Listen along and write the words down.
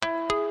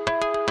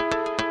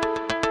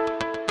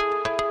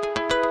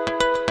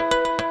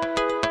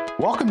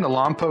Welcome to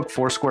Lompoc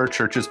Foursquare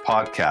Church's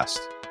podcast.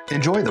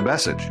 Enjoy the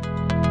message.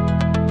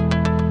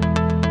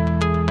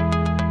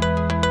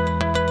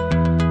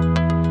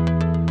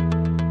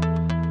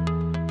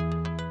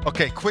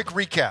 Okay, quick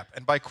recap.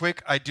 And by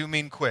quick, I do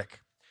mean quick.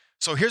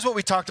 So here's what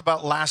we talked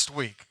about last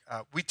week.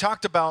 We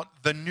talked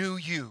about the new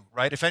you,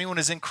 right? If anyone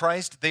is in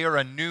Christ, they are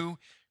a new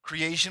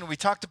creation. We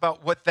talked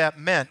about what that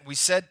meant. We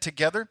said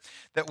together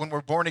that when we're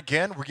born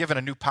again, we're given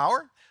a new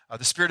power.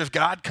 The Spirit of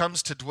God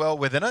comes to dwell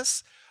within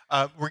us.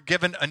 We're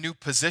given a new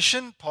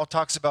position. Paul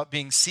talks about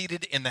being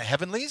seated in the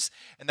heavenlies,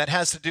 and that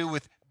has to do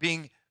with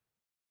being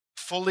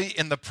fully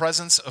in the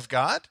presence of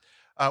God.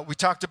 We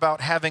talked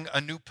about having a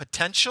new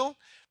potential,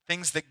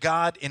 things that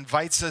God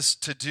invites us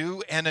to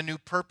do, and a new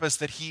purpose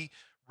that He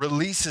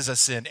releases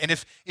us in. And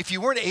if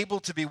you weren't able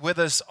to be with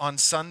us on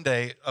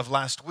Sunday of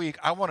last week,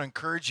 I want to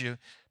encourage you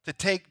to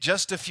take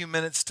just a few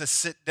minutes to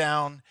sit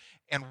down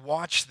and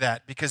watch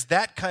that, because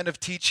that kind of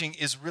teaching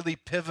is really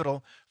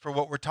pivotal for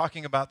what we're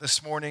talking about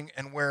this morning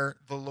and where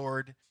the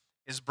Lord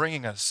is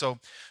bringing us.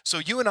 So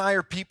you and I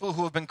are people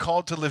who have been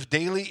called to live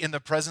daily in the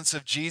presence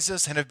of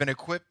Jesus and have been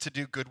equipped to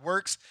do good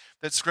works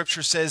that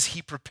Scripture says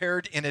He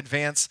prepared in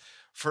advance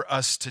for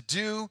us to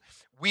do.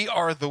 We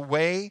are the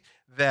way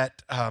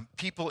that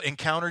people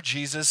encounter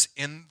Jesus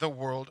in the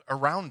world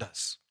around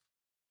us.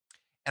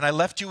 And I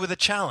left you with a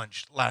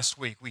challenge last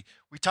week. We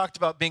talked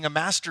about being a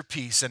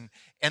masterpiece and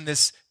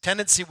this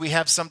tendency we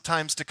have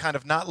sometimes to kind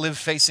of not live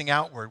facing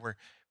outward. We're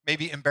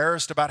maybe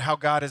embarrassed about how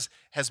God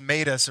has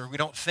made us, or we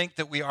don't think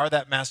that we are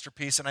that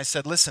masterpiece. And I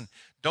said, listen,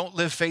 don't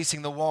live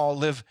facing the wall,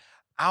 live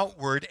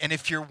outward. And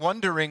if you're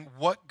wondering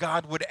what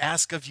God would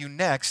ask of you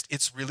next,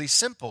 it's really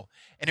simple.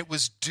 And it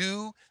was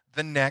do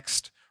the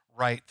next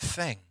right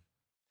thing.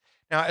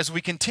 Now, as we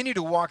continue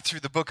to walk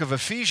through the book of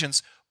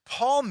Ephesians,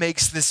 Paul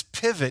makes this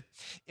pivot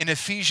in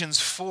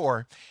Ephesians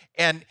 4,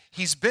 and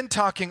he's been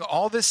talking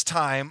all this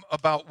time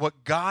about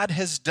what God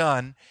has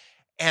done,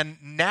 and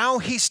now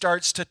he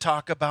starts to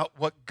talk about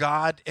what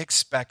God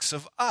expects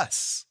of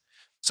us.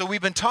 So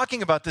we've been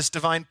talking about this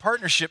divine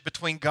partnership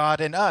between God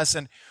and us,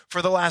 and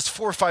for the last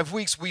 4 or 5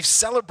 weeks, we've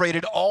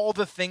celebrated all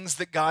the things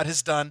that God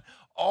has done,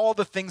 all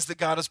the things that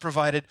God has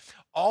provided,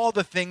 all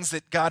the things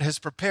that God has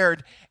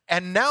prepared,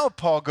 and now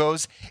Paul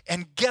goes,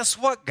 and guess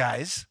what,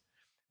 guys?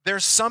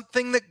 There's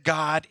something that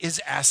God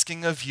is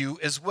asking of you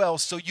as well,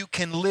 so you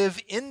can live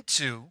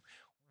into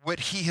what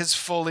He has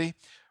fully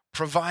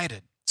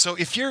provided. So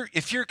if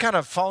you're kind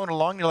of following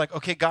along, you're like,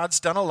 okay,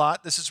 God's done a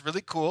lot. This is really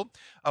cool.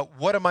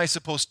 What am I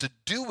supposed to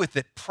do with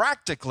it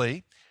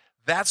practically?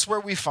 That's where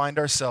we find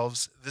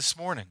ourselves this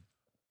morning.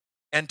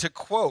 And to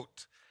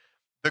quote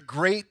the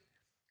great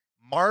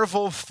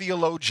Marvel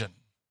theologian,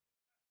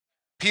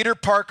 Peter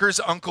Parker's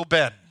Uncle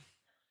Ben,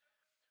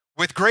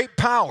 with great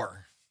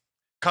power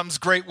comes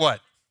great what?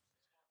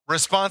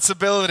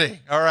 Responsibility.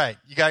 All right,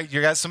 you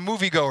got some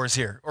moviegoers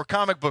here or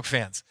comic book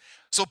fans.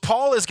 So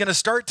Paul is going to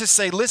start to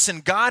say,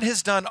 listen, God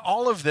has done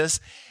all of this,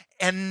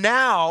 and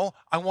now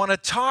I want to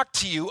talk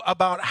to you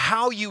about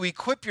how you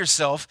equip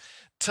yourself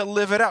to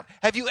live it out.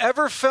 Have you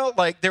ever felt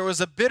like there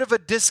was a bit of a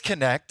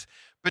disconnect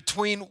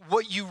between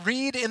what you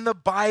read in the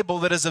Bible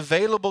that is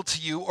available to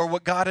you or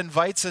what God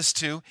invites us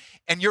to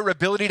and your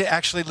ability to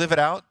actually live it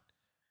out?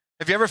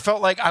 Have you ever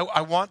felt like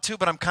I want to,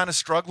 but I'm kind of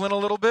struggling a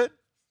little bit?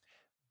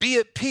 Be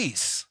at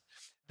peace.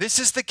 This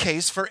is the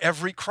case for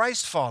every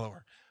Christ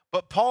follower.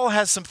 But Paul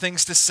has some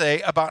things to say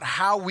about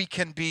how we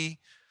can be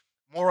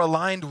more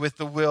aligned with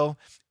the will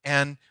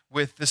and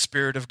with the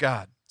Spirit of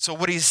God. So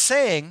what he's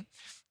saying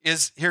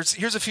is, here's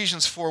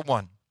Ephesians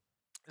 4:1.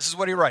 This is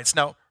what he writes.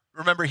 Now,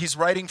 remember, he's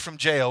writing from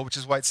jail, which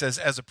is why it says,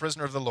 as a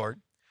prisoner of the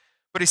Lord.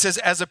 But he says,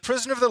 as a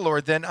prisoner of the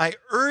Lord, then I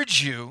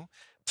urge you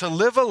to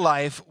live a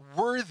life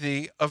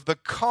worthy of the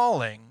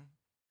calling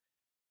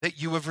that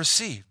you have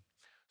received.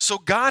 So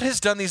God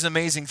has done these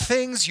amazing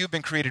things. You've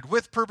been created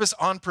with purpose,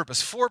 on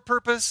purpose, for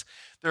purpose.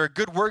 There are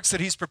good works that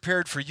He's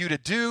prepared for you to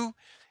do.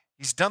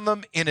 He's done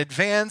them in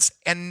advance.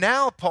 And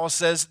now Paul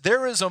says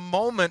there is a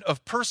moment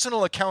of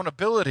personal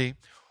accountability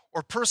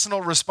or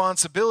personal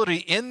responsibility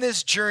in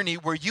this journey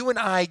where you and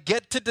I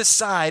get to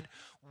decide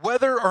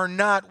whether or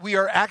not we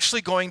are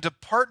actually going to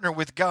partner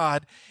with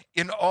God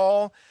in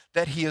all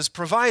that He has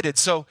provided.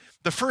 So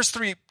the first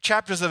 3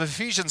 chapters of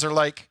Ephesians are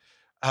like,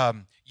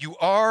 you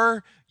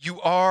are,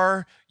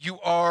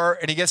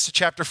 and he gets to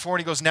chapter 4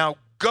 and he goes, now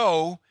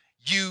go,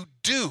 you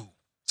do.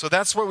 So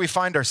that's where we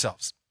find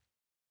ourselves.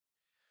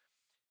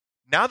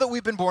 Now that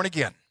we've been born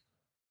again,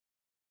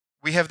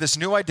 we have this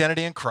new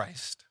identity in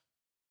Christ.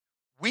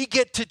 We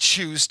get to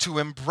choose to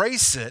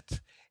embrace it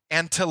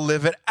and to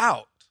live it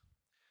out.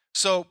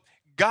 So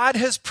God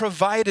has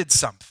provided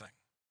something.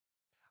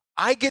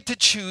 I get to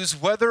choose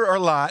whether or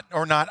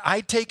not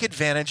I take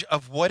advantage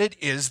of what it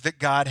is that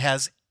God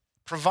has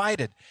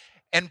provided.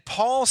 And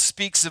Paul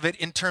speaks of it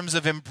in terms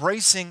of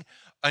embracing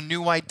a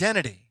new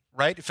identity,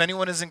 right? If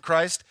anyone is in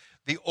Christ,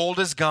 the old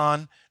is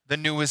gone, the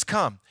new has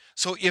come.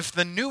 So if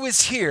the new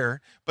is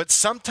here, but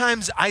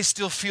sometimes I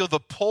still feel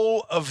the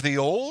pull of the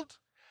old,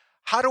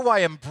 how do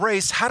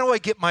I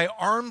get my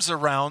arms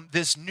around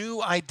this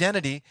new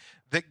identity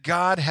that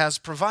God has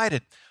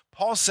provided.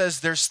 Paul says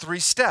there's 3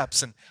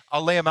 steps, and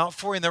I'll lay them out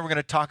for you, and then we're going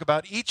to talk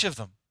about each of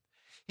them.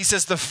 He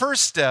says the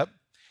first step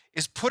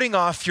is putting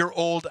off your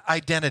old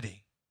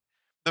identity.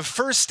 The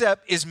first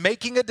step is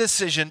making a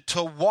decision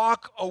to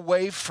walk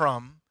away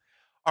from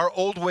our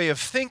old way of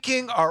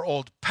thinking, our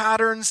old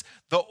patterns,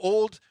 the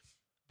old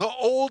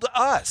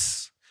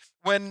us.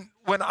 When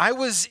I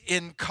was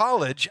in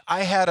college,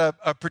 I had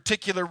a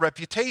particular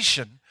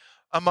reputation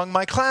among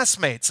my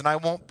classmates, and I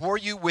won't bore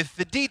you with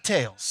the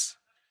details.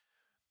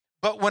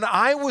 But when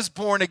I was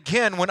born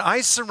again, when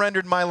I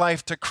surrendered my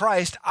life to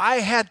Christ, I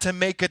had to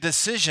make a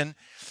decision.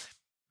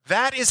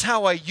 That is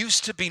how I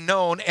used to be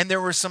known, and there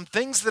were some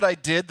things that I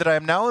did that I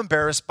am now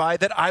embarrassed by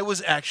that I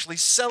was actually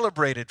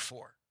celebrated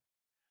for,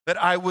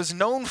 that I was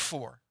known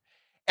for.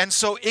 And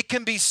so it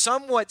can be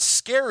somewhat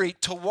scary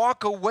to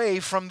walk away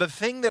from the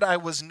thing that I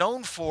was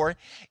known for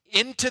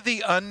into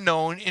the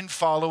unknown in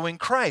following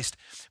Christ.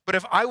 But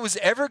if I was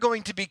ever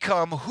going to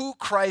become who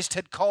Christ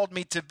had called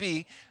me to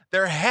be,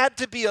 there had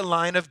to be a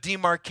line of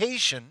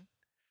demarcation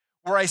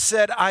where I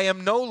said, I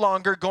am no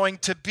longer going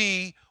to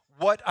be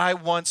what I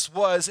once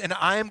was, and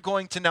I am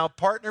going to now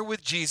partner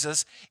with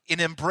Jesus in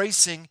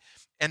embracing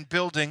and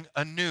building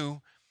a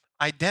new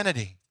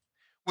identity.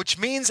 Which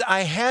means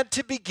I had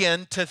to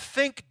begin to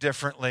think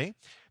differently,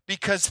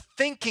 because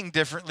thinking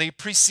differently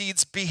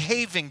precedes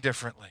behaving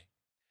differently.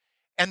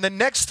 And the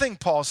next thing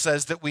Paul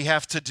says that we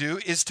have to do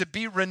is to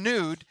be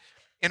renewed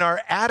in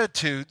our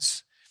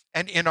attitudes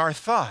and in our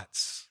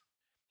thoughts.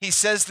 He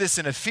says this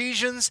in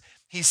Ephesians.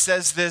 He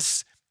says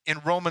this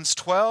in Romans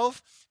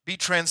 12. Be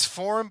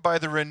transformed by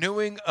the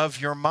renewing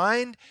of your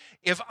mind.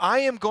 If I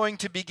am going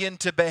to begin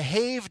to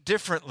behave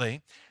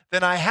differently,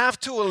 then I have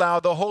to allow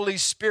the Holy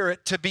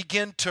Spirit to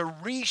begin to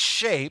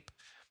reshape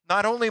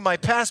not only my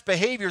past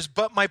behaviors,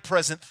 but my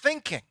present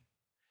thinking.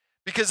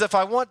 Because if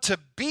I want to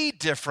be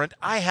different,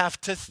 I have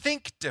to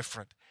think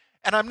different.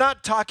 And I'm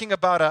not talking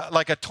about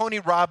a Tony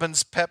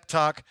Robbins pep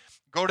talk,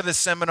 go to the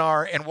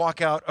seminar and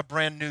walk out a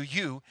brand new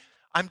you.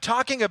 I'm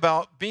talking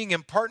about being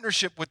in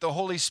partnership with the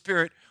Holy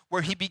Spirit,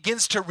 where he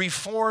begins to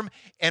reform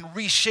and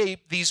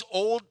reshape these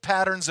old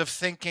patterns of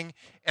thinking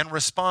and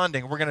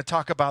responding. We're going to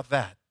talk about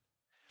that.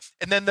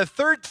 And then the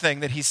third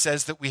thing that he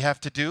says that we have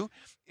to do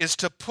is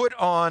to put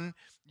on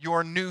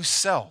your new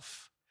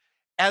self.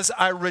 As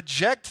I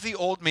reject the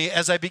old me,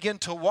 as I begin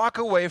to walk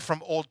away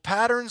from old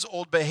patterns,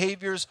 old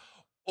behaviors,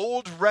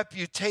 old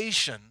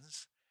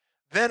reputations,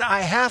 then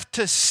I have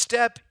to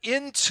step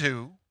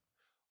into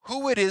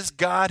who it is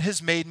God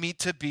has made me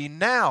to be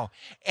now.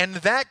 And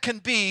that can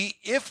be,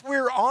 if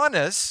we're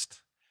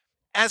honest,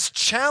 as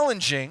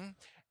challenging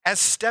as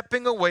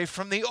stepping away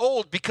from the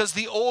old, because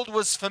the old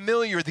was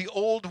familiar, the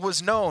old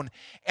was known.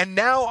 And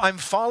now I'm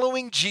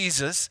following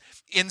Jesus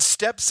in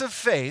steps of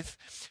faith,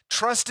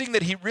 trusting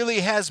that he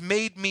really has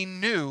made me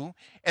new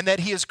and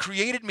that he has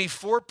created me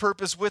for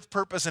purpose, with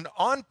purpose, and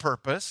on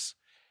purpose.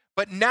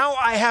 But now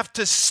I have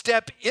to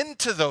step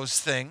into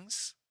those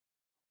things,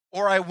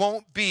 or I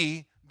won't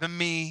be the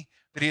me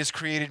that he has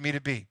created me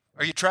to be.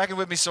 Are you tracking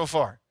with me so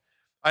far?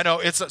 I know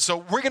so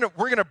we're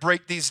gonna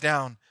break these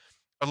down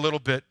a little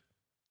bit.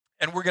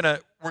 And we're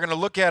gonna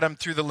look at them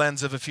through the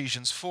lens of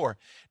Ephesians 4.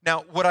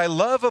 Now, what I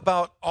love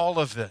about all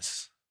of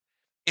this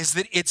is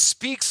that it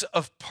speaks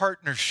of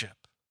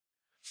partnership.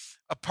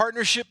 A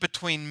partnership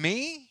between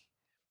me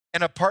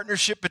and a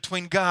partnership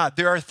between God.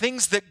 There are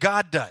things that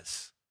God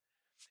does,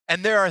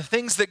 and there are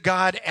things that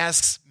God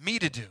asks me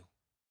to do.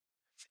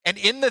 And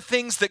in the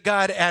things that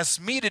God asks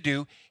me to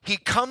do, he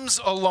comes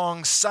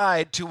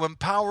alongside to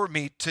empower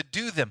me to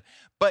do them.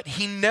 But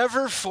he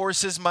never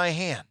forces my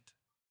hand.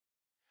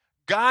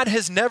 God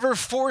has never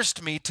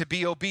forced me to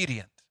be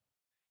obedient.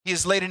 He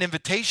has laid an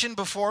invitation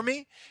before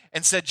me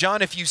and said,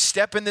 John, if you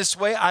step in this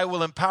way, I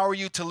will empower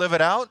you to live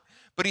it out.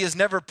 But he has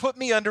never put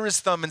me under his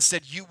thumb and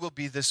said, you will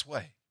be this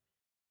way.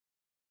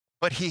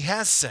 But he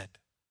has said,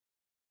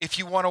 if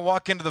you want to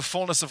walk into the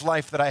fullness of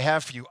life that I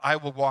have for you, I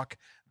will walk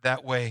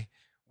that way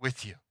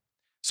with you.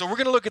 So we're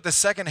going to look at the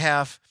second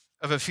half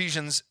of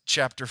Ephesians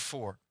chapter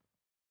 4.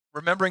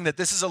 Remembering that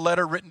this is a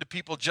letter written to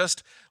people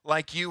just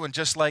like you and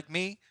just like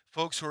me,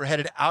 folks who are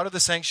headed out of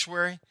the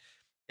sanctuary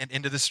and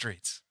into the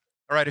streets.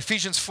 All right,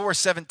 Ephesians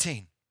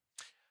 4:17.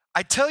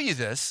 I tell you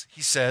this,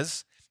 he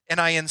says, and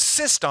I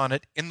insist on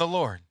it in the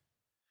Lord,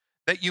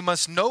 that you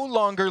must no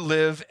longer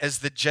live as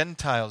the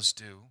Gentiles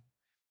do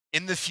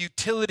in the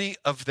futility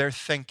of their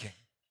thinking.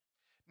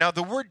 Now,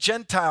 the word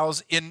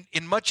Gentiles in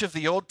much of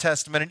the Old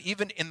Testament and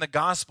even in the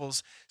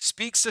Gospels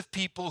speaks of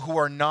people who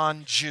are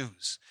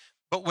non-Jews.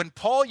 But when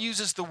Paul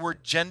uses the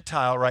word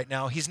Gentile right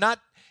now, he's not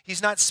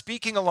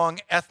speaking along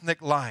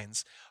ethnic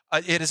lines.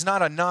 It is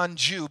not a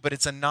non-Jew, but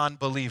it's a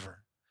non-believer.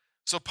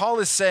 So Paul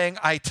is saying,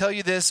 I tell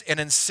you this and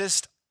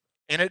insist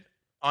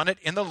on it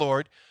in the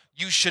Lord,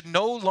 you should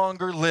no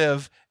longer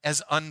live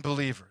as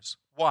unbelievers.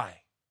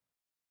 Why?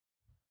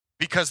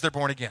 Because they're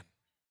born again.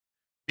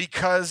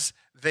 Because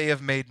they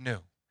have made new.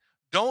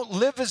 Don't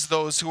live as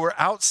those who are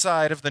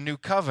outside of the new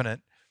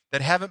covenant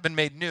that haven't been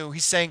made new.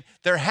 He's saying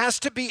there has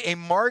to be a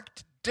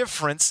marked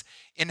difference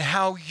in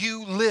how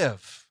you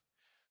live.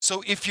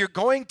 So if you're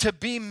going to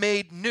be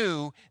made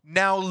new,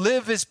 now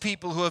live as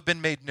people who have been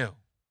made new.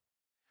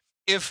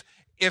 If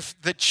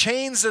the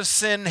chains of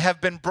sin have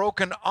been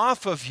broken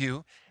off of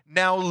you,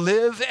 now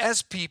live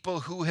as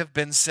people who have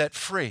been set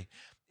free.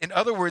 In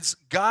other words,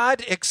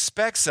 God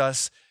expects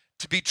us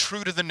to be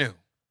true to the new.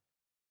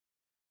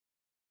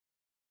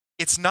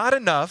 It's not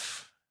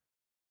enough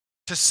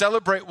to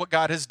celebrate what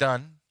God has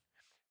done,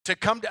 to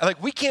come,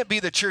 like we can't be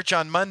the church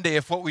on Monday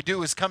if what we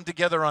do is come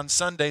together on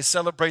Sunday,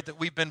 celebrate that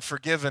we've been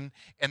forgiven,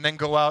 and then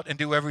go out and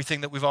do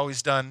everything that we've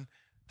always done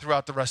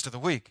throughout the rest of the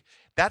week.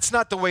 That's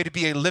not the way to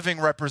be a living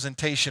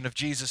representation of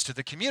Jesus to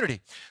the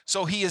community.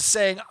 So he is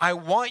saying, I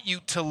want you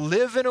to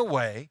live in a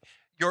way,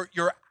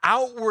 your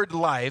outward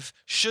life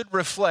should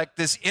reflect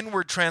this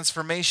inward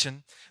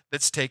transformation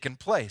that's taken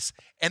place.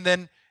 And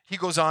then he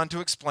goes on to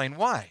explain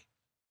why.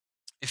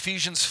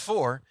 Ephesians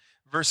 4,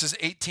 verses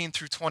 18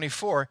 through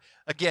 24,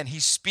 again,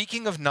 he's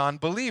speaking of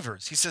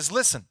non-believers. He says,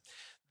 listen,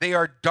 they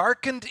are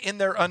darkened in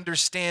their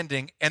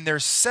understanding and they're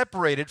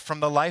separated from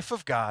the life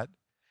of God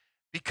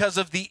because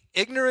of the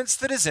ignorance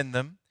that is in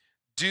them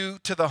due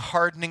to the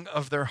hardening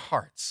of their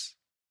hearts.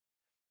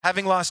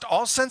 Having lost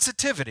all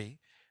sensitivity,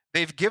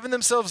 they've given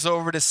themselves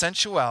over to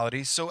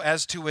sensuality so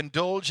as to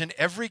indulge in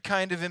every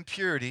kind of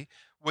impurity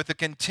with a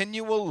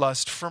continual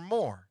lust for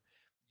more.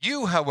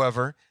 You,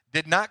 however,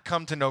 did not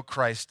come to know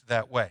Christ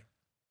that way.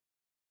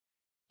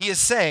 He is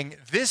saying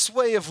this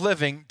way of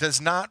living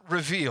does not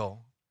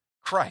reveal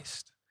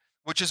Christ,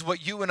 which is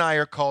what you and I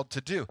are called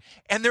to do.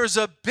 And there's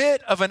a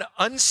bit of an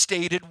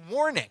unstated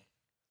warning.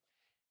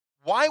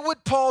 Why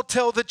would Paul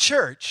tell the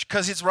church,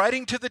 because he's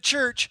writing to the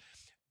church,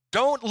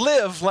 don't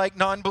live like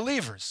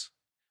non-believers?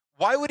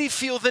 Why would he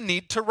feel the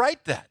need to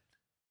write that?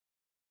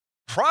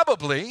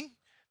 Probably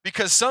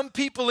because some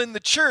people in the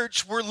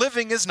church were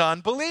living as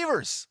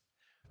non-believers.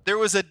 There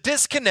was a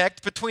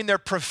disconnect between their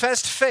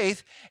professed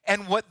faith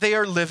and what they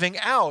are living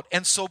out.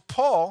 And so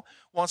Paul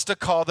wants to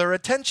call their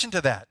attention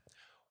to that.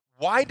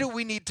 Why do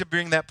we need to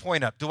bring that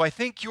point up? Do I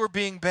think you're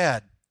being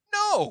bad?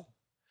 No.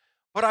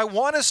 But I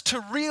want us to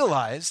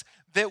realize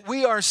that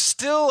we are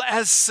still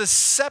as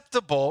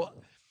susceptible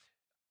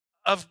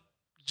of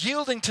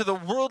yielding to the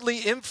worldly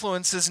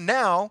influences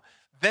now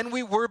than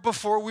we were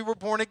before we were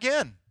born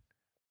again.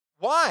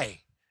 Why?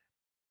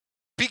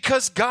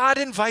 Because God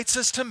invites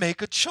us to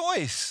make a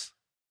choice.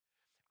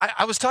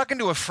 I was talking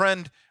to a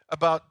friend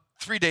about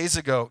 3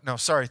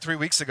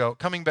 weeks ago,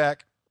 coming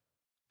back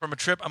from a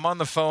trip. I'm on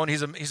the phone.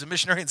 He's a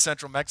missionary in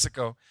central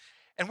Mexico.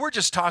 And we're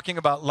just talking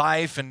about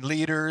life and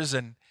leaders.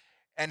 And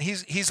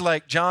he's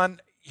like,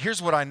 John,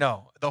 here's what I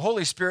know. The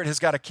Holy Spirit has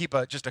got to keep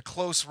just a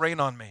close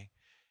rein on me.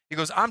 He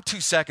goes, I'm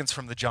 2 seconds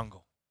from the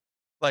jungle.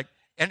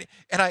 And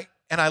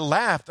I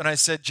laughed and I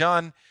said,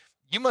 John,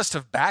 you must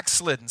have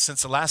backslidden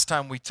since the last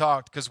time we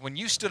talked, because when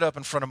you stood up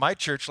in front of my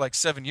church like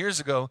 7 years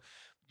ago,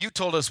 you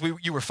told us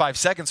you were 5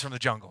 seconds from the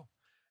jungle.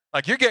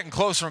 Like, you're getting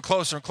closer and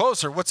closer and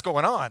closer. What's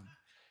going on?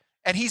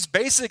 And he's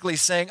basically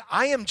saying,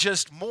 I am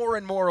just more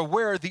and more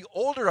aware the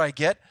older I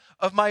get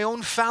of my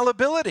own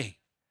fallibility,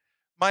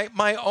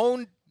 my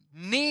own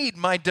need,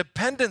 my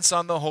dependence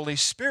on the Holy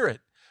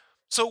Spirit.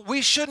 So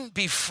we shouldn't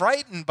be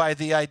frightened by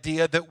the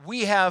idea that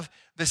we have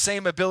the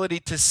same ability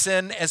to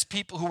sin as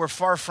people who are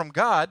far from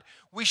God.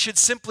 We should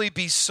simply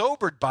be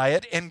sobered by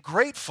it and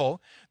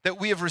grateful that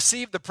we have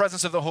received the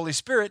presence of the Holy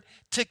Spirit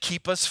to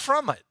keep us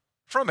from it.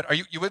 Are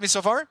you with me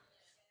so far?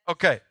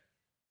 Okay.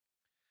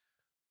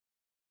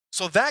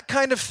 So that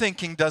kind of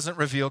thinking doesn't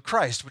reveal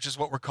Christ, which is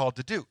what we're called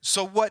to do.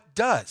 So what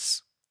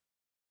does?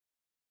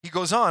 He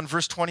goes on,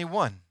 verse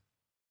 21.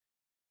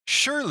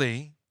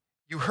 Surely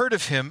you heard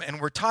of him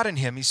and were taught in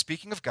him, he's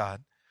speaking of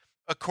God,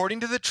 according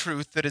to the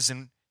truth that is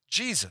in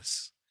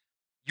Jesus.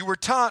 You were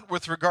taught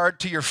with regard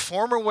to your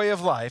former way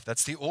of life,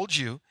 that's the old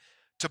you,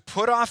 to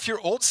put off your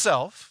old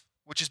self,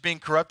 which is being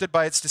corrupted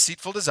by its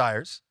deceitful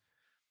desires,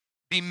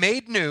 be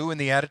made new in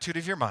the attitude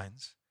of your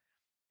minds,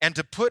 and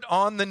to put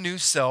on the new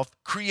self,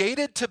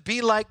 created to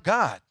be like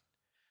God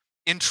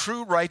in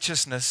true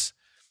righteousness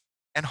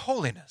and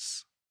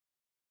holiness.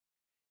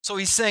 So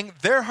he's saying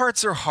their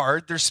hearts are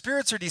hard, their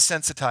spirits are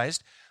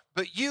desensitized,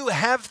 but you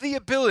have the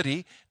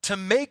ability to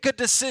make a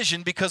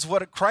decision because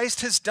what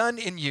Christ has done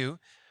in you,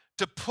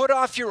 to put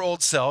off your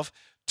old self,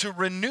 to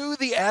renew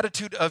the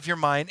attitude of your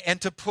mind,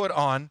 and to put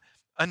on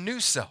a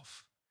new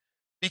self.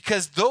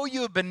 Because though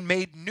you have been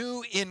made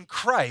new in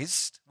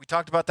Christ, we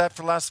talked about that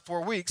for the last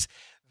 4 weeks,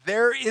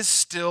 there is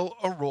still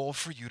a role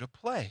for you to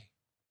play.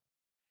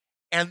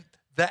 And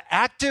the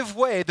active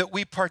way that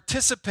we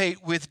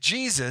participate with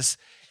Jesus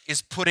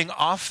is putting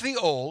off the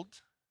old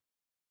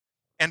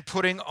and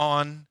putting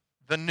on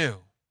the new.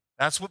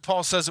 That's what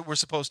Paul says that we're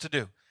supposed to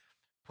do.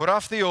 Put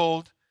off the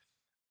old,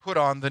 put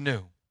on the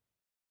new.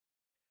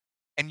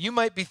 And you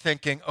might be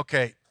thinking,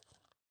 okay,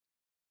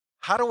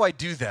 how do I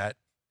do that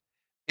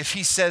if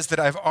he says that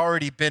I've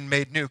already been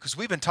made new? Because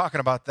we've been talking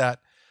about that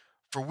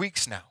for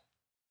weeks now.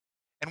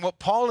 And what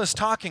Paul is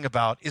talking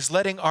about is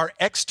letting our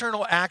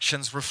external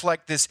actions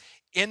reflect this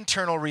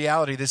internal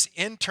reality, this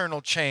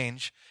internal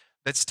change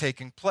that's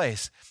taking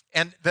place.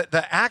 And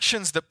the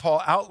actions that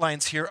Paul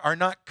outlines here are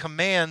not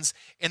commands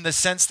in the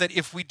sense that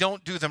if we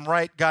don't do them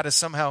right, God is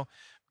somehow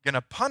going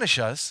to punish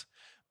us.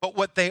 But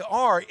what they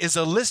are is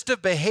a list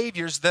of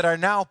behaviors that are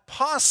now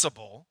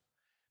possible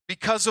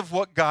because of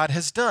what God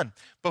has done.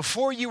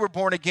 Before you were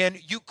born again,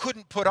 you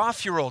couldn't put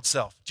off your old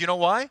self. Do you know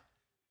why?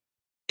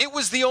 It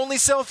was the only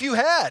self you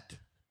had.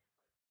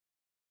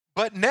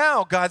 But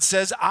now God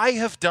says, I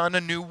have done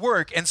a new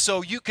work. And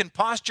so you can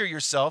posture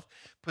yourself,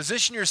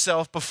 position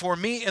yourself before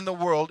me in the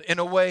world in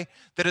a way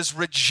that is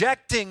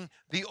rejecting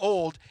the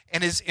old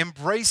and is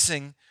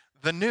embracing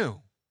the new.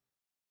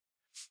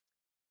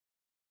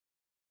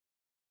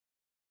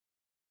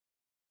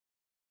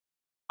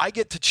 I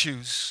get to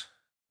choose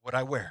what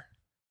I wear.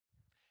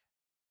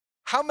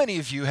 How many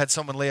of you had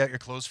someone lay out your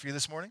clothes for you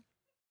this morning?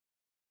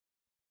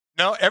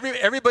 No,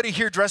 everybody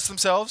here dressed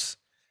themselves.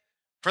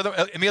 For the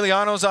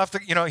Emiliano's off the,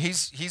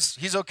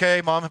 he's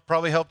okay. Mom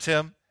probably helped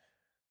him.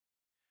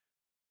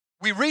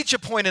 We reach a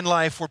point in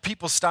life where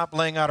people stop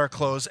laying out our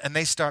clothes and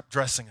they stop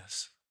dressing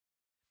us.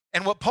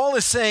 And what Paul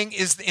is saying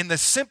is, in the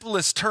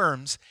simplest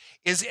terms,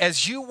 is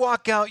as you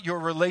walk out your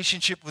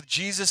relationship with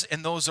Jesus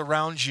and those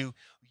around you,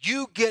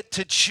 you get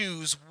to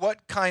choose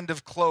what kind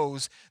of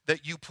clothes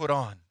that you put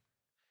on.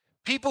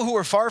 People who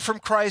are far from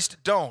Christ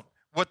don't.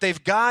 What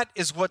they've got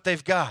is what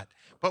they've got.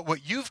 But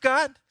what you've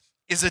got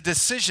is a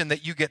decision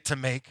that you get to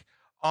make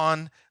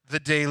on the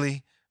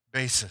daily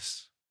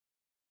basis.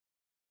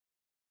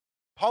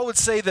 Paul would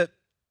say that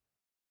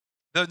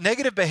the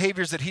negative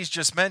behaviors that he's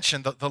just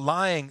mentioned, the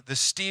lying, the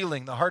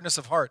stealing, the hardness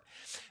of heart,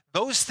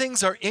 those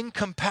things are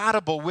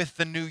incompatible with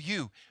the new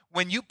you.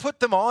 When you put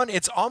them on,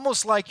 it's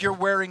almost like you're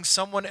wearing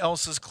someone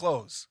else's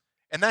clothes.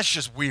 And that's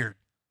just weird.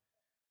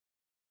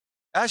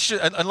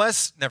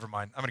 Never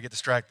mind, I'm going to get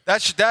distracted.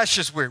 That's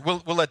just weird.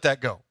 We'll let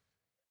that go.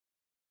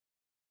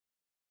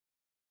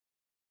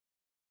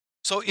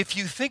 So if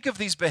you think of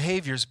these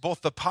behaviors,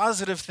 both the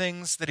positive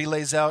things that he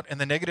lays out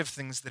and the negative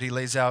things that he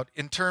lays out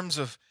in terms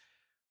of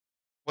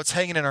what's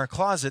hanging in our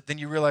closet, then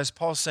you realize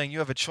Paul's saying you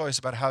have a choice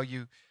about how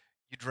you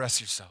dress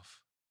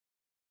yourself.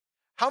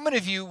 How many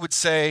of you would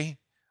say,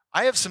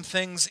 I have some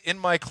things in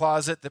my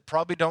closet that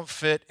probably don't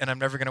fit and I'm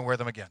never going to wear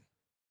them again?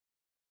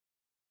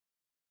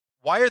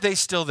 Why are they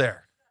still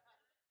there?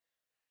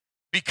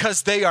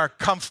 Because they are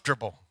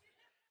comfortable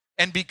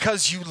and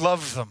because you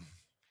love them.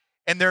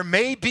 And there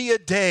may be a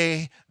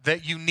day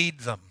that you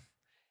need them.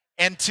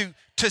 And to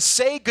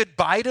say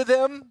goodbye to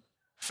them,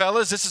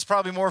 fellas, this is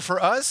probably more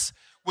for us,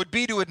 would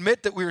be to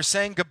admit that we were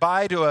saying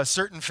goodbye to a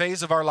certain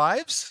phase of our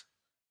lives.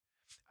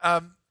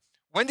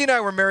 Wendy and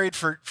I were married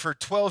for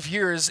 12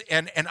 years,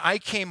 and I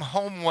came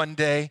home one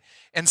day,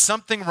 and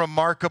something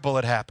remarkable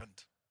had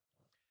happened.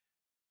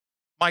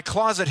 My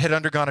closet had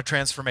undergone a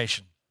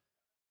transformation.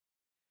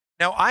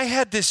 Now, I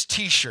had this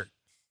T-shirt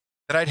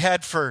that I'd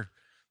had for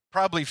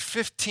probably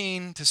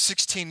 15 to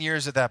 16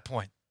 years at that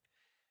point.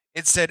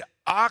 It said,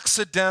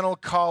 Occidental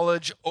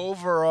College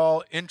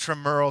Overall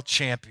Intramural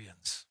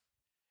Champions.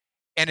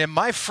 And in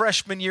my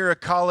freshman year of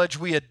college,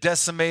 we had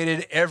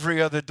decimated every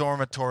other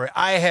dormitory.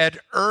 I had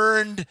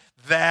earned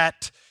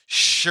that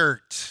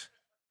shirt.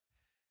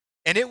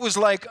 And it was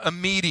like a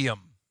medium.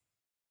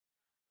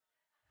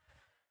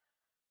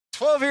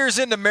 12 years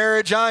into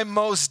marriage, I'm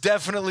most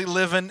definitely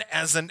living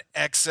as an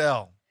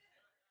XL.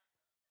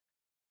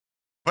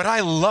 But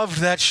I loved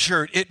that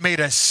shirt. It made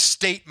a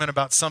statement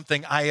about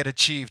something I had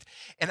achieved.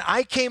 And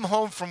I came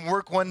home from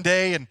work one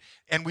day,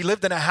 and we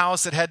lived in a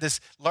house that had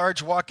this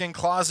large walk-in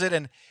closet,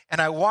 and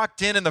I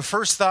walked in, and the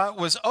first thought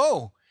was,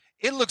 oh,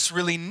 it looks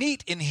really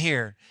neat in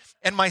here.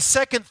 And my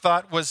second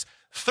thought was,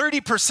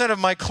 30% of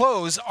my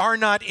clothes are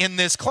not in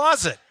this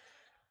closet.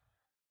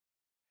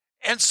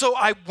 And so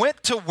I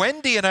went to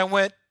Wendy, and I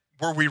went,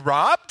 were we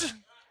robbed?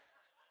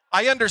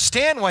 I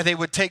understand why they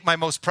would take my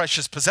most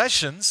precious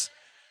possessions.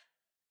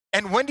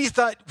 And Wendy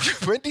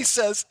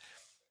says,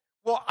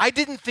 well, I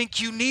didn't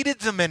think you needed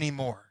them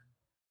anymore.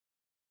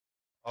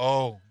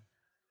 Oh.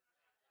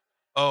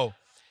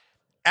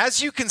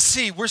 As you can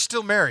see, we're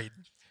still married.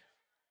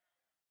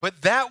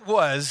 But that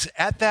was,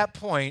 at that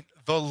point,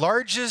 the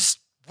largest,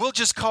 we'll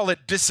just call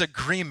it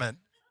disagreement,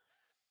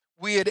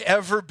 we had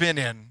ever been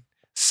in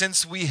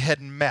since we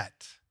had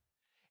met.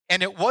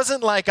 And it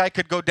wasn't like I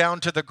could go down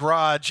to the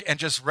garage and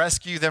just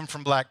rescue them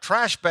from black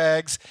trash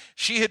bags.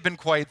 She had been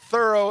quite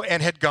thorough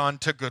and had gone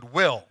to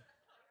Goodwill.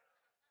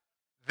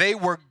 They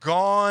were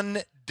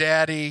gone,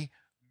 Daddy,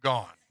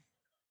 gone.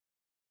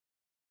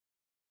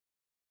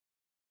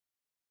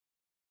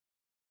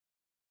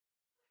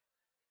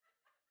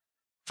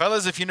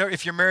 Fellas, if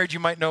you're married, you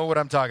might know what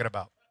I'm talking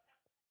about.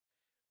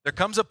 There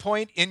comes a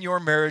point in your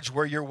marriage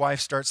where your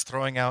wife starts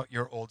throwing out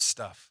your old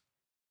stuff.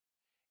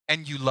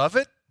 And you love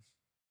it,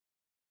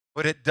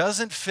 but it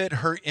doesn't fit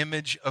her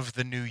image of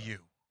the new you.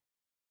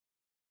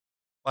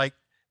 Like,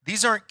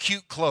 these aren't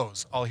cute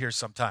clothes, I'll hear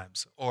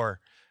sometimes. Or,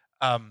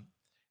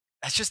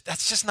 that's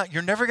just not,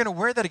 you're never going to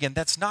wear that again.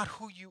 That's not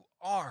who you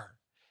are.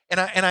 And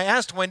I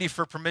asked Wendy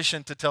for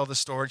permission to tell the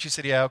story. She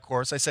said, yeah, of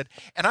course. I said,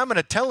 and I'm going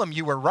to tell him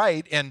you were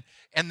right and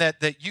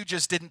that you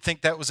just didn't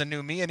think that was a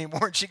new me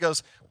anymore. And she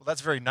goes, well,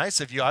 that's very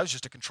nice of you. I was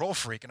just a control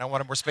freak and I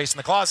wanted more space in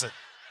the closet.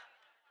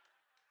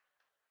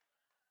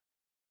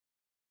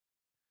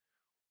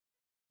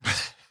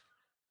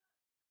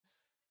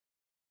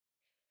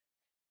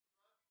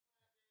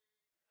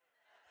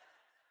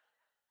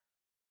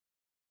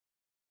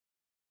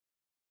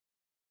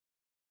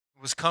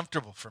 It was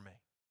comfortable for me.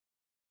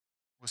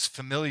 It was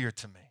familiar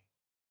to me.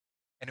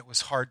 And it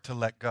was hard to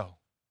let go.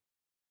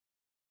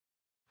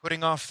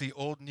 Putting off the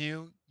old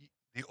you,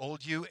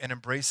 and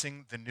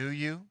embracing the new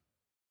you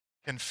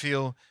can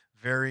feel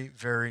very,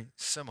 very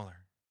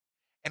similar.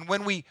 And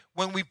when we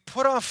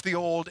put off the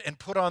old and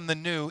put on the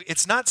new,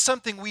 it's not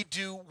something we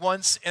do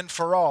once and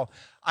for all.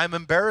 I'm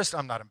embarrassed.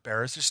 I'm not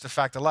embarrassed. It's just a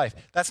fact of life.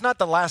 That's not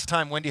the last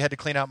time Wendy had to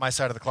clean out my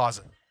side of the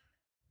closet.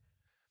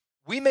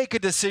 We make a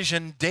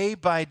decision day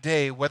by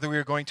day whether we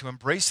are going to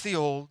embrace the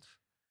old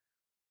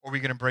or we're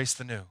going to embrace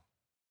the new.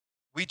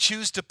 We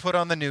choose to put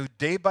on the new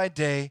day by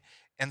day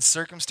and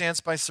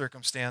circumstance by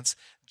circumstance,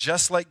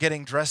 just like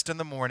getting dressed in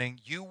the morning.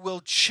 You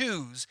will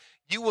choose,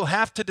 you will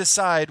have to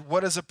decide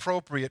what is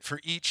appropriate for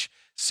each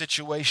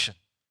situation.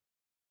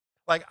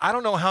 Like, I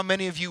don't know how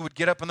many of you would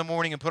get up in the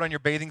morning and put on your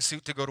bathing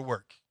suit to go to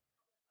work.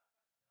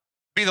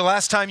 Be the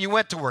last time you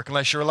went to work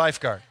unless you're a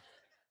lifeguard.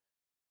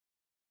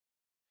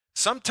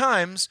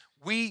 Sometimes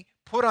we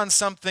put on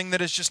something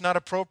that is just not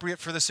appropriate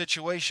for the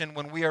situation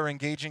when we are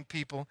engaging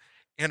people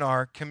in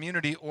our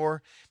community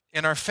or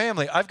in our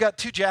family. I've got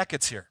 2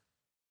 jackets here.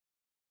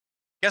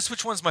 Guess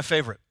which one's my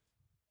favorite?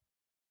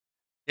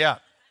 Yeah.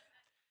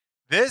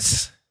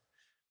 This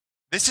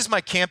is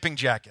my camping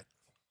jacket.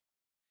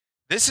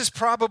 This is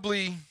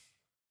probably,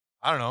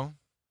 I don't know,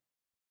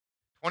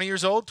 20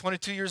 years old,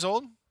 22 years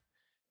old.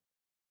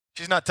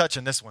 She's not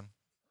touching this one.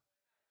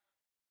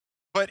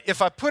 But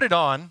if I put it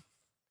on,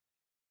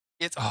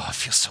 it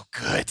feels so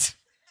good.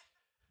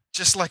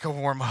 Just like a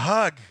warm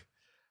hug.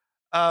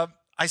 I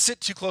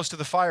sit too close to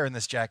the fire in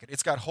this jacket.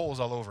 It's got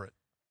holes all over it.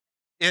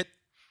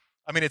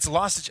 It's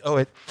lost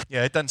its,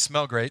 it doesn't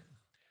smell great.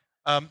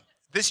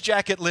 This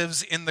jacket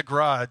lives in the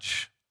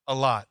garage a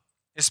lot,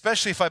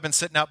 especially if I've been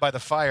sitting out by the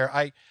fire.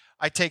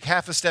 I take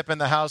half a step in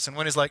the house and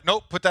Wendy's like,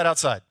 nope, put that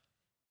outside.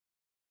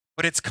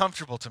 But it's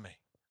comfortable to me.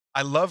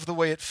 I love the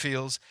way it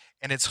feels,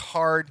 and it's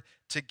hard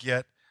to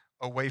get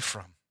away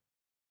from.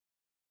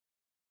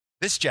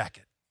 This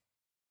jacket,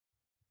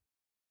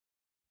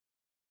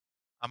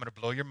 I'm going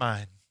to blow your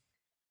mind.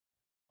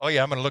 Oh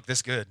yeah, I'm going to look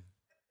this good.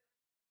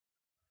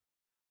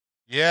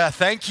 Yeah,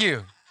 thank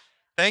you.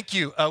 Thank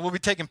you. We'll be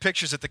taking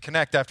pictures at the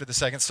Connect after the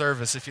second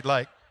service if you'd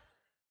like.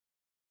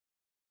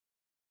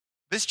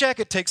 This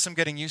jacket takes some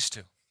getting used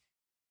to.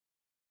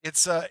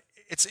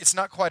 It's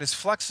not quite as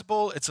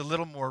flexible. It's a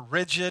little more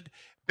rigid,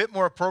 a bit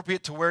more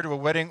appropriate to wear to a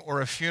wedding or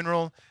a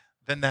funeral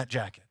than that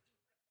jacket.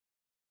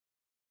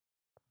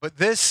 But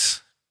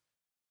this,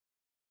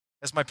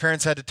 as my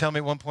parents had to tell me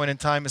at one point in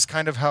time, is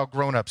kind of how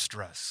grown-ups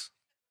dress.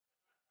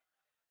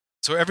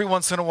 So every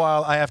once in a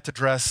while, I have to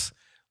dress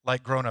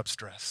like grown-ups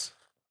dress.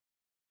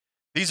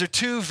 These are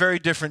 2 very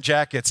different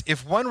jackets.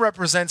 If one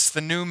represents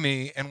the new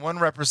me and one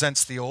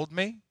represents the old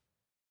me,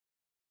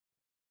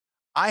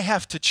 I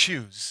have to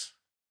choose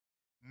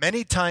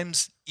many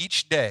times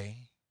each day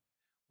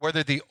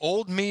whether the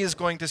old me is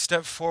going to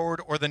step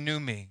forward or the new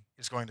me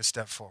is going to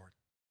step forward.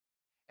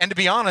 And to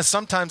be honest,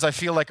 sometimes I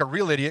feel like a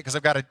real idiot because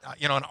I've got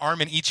an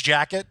arm in each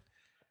jacket.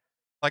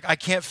 Like I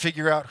can't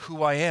figure out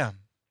who I am.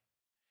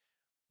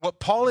 What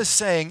Paul is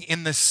saying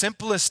in the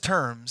simplest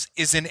terms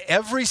is in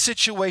every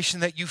situation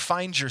that you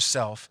find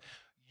yourself,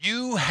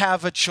 you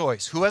have a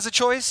choice. Who has a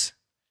choice?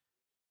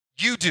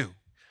 You do.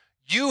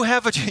 You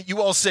have a choice.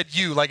 You all said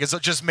you, like it's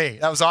just me.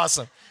 That was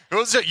awesome. It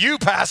was you,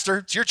 Pastor.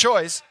 It's your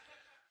choice.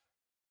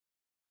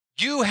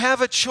 You have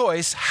a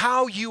choice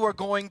how you are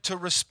going to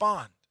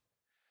respond.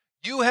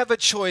 You have a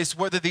choice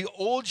whether the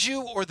old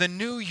you or the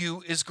new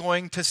you is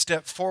going to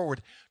step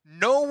forward.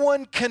 No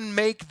one can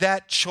make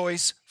that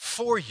choice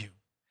for you.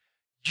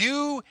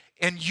 You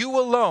and you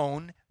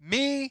alone,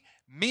 me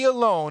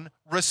alone,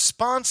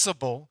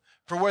 responsible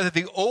for whether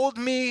the old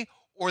me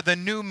or the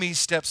new me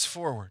steps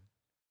forward.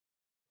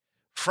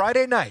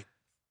 Friday night,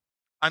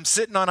 I'm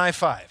sitting on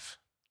I-5.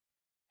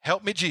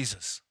 Help me,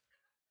 Jesus.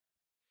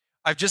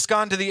 I've just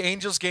gone to the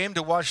Angels game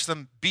to watch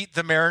them beat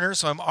the Mariners,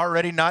 so I'm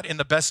already not in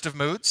the best of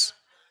moods.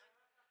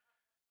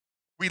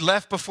 We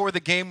left before the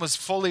game was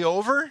fully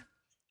over,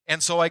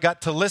 and so I got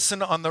to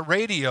listen on the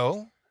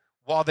radio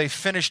while they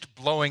finished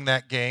blowing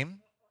that game.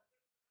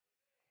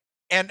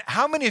 And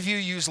how many of you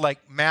use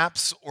like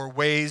maps or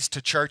Waze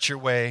to chart your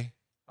way?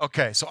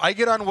 Okay, so I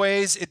get on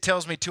Waze, it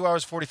tells me 2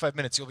 hours, 45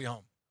 minutes, you'll be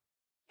home.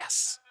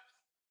 Yes.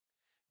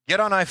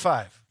 Get on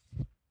I-5.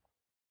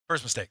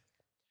 First mistake.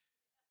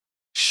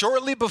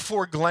 Shortly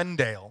before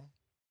Glendale,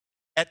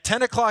 at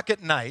 10 o'clock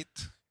at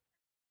night,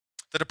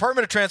 the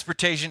Department of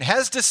Transportation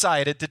has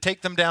decided to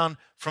take them down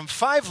from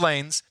 5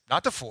 lanes,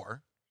 not to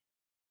 4,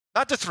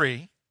 not to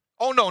 3,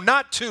 oh no,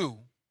 not 2,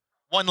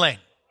 1 lane.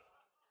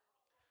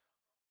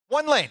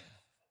 One lane.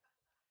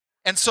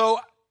 And so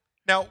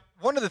now,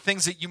 one of the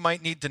things that you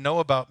might need to know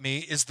about me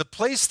is the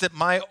place that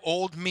my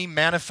old me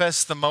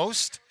manifests the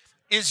most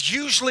is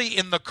usually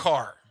in the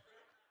car,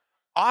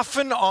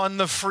 often on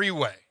the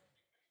freeway.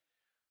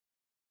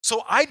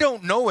 So I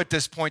don't know at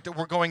this point that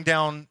we're going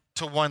down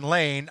to one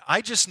lane. I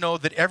just know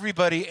that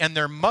everybody and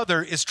their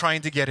mother is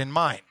trying to get in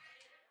mine.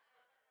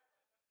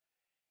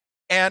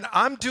 And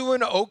I'm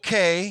doing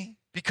okay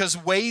because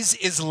Waze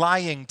is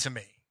lying to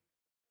me.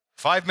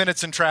 5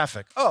 minutes in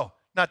traffic. Oh,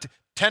 not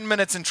 10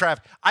 minutes in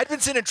traffic. I've been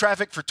sitting in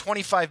traffic for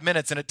 25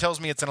 minutes and it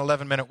tells me it's an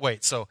 11-minute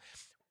wait. So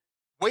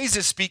Waze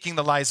is speaking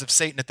the lies of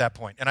Satan at that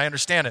point, and I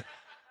understand it.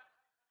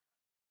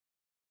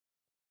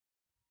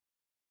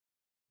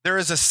 There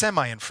is a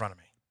semi in front of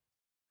me.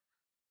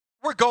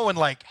 We're going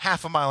like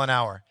half a mile an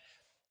hour.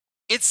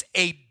 It's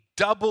a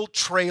double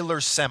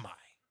trailer semi.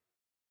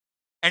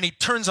 And he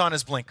turns on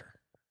his blinker.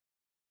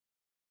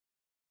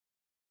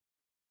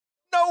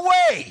 No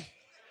way!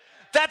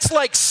 That's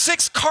like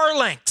 6 car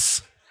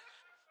lengths.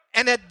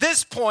 And at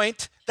this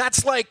point,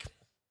 that's like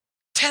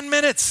 10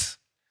 minutes.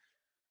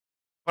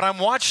 But I'm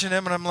watching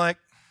him and I'm like,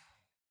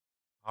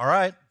 all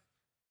right,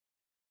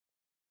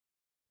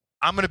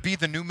 I'm going to be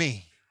the new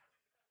me.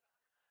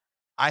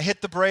 I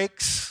hit the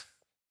brakes,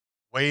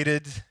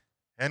 waited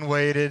and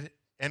waited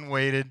and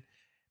waited,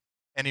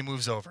 and he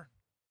moves over.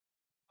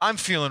 I'm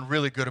feeling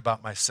really good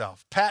about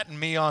myself, patting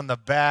me on the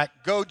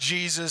back. Go,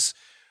 Jesus.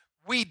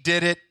 We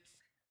did it.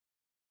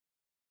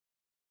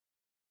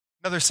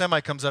 Another semi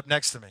comes up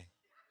next to me.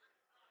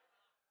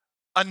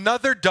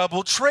 Another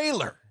double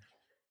trailer.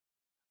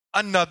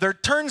 Another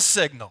turn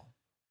signal.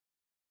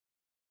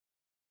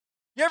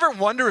 You ever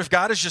wonder if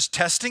God is just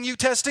testing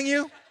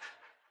you?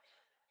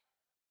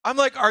 I'm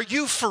like, are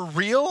you for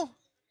real?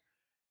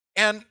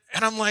 And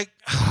I'm like,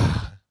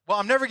 well,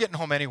 I'm never getting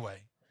home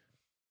anyway.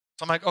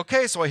 So I'm like,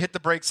 okay, so I hit the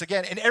brakes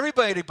again. And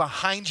everybody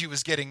behind you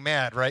is getting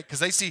mad, right? Because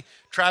they see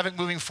traffic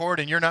moving forward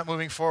and you're not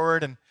moving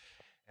forward. And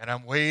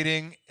I'm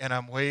waiting and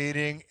I'm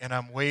waiting and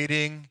I'm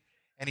waiting.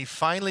 And he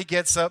finally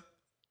gets up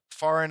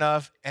far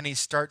enough and he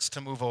starts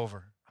to move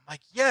over. I'm like,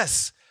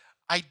 yes,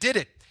 I did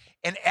it.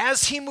 And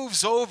as he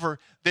moves over,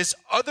 this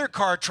other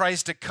car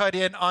tries to cut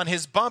in on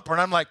his bumper.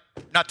 And I'm like,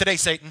 not today,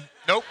 Satan.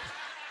 Nope.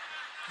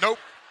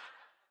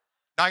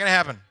 Not going to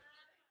happen.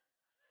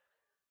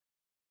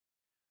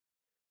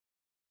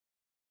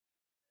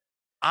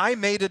 I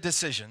made a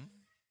decision,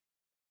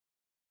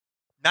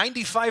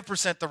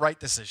 95% the right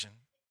decision,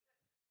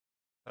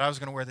 that I was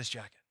going to wear this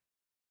jacket.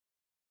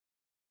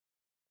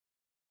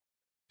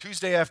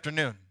 Tuesday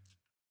afternoon,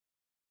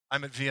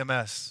 I'm at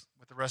VMS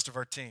with the rest of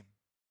our team.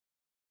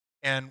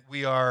 And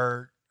we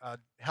are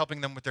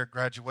helping them with their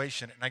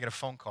graduation, and I get a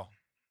phone call.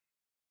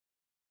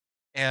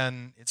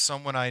 And it's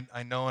someone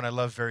I know and I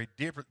love very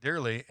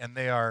dearly, and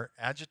they are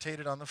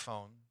agitated on the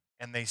phone,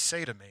 and they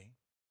say to me,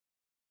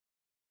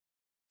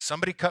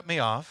 somebody cut me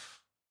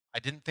off. I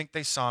didn't think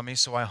they saw me,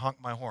 so I honked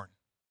my horn.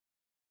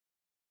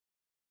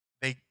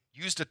 They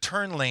used a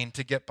turn lane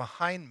to get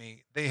behind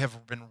me. They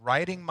have been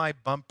riding my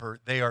bumper.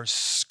 They are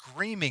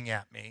screaming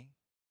at me,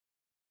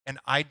 and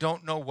I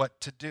don't know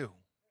what to do.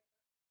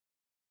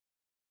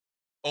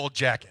 Old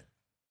jacket.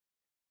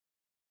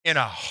 In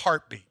a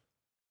heartbeat.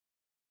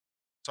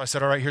 So I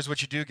said, all right, here's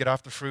what you do. Get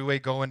off the freeway,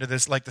 go into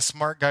this. Like the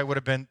smart guy would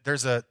have been,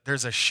 there's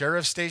a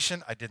sheriff's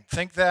station. I didn't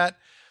think that.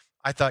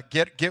 I thought,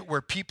 get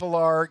where people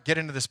are, get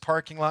into this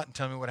parking lot and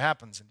tell me what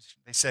happens. And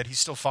they said, he's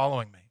still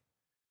following me.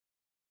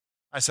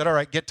 I said, all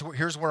right,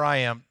 here's where I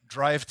am.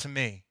 Drive to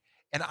me.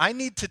 And I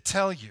need to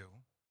tell you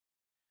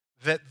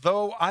that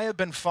though I have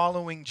been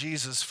following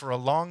Jesus for a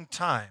long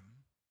time,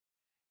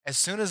 as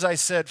soon as I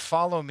said,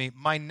 follow me,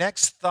 my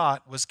next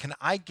thought was, can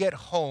I get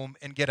home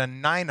and get a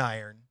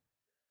 9-iron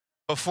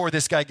before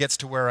this guy gets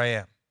to where I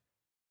am?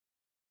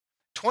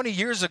 20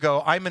 years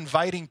ago, I'm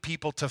inviting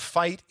people to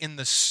fight in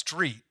the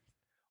street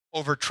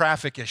over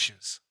traffic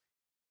issues.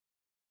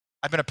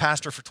 I've been a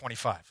pastor for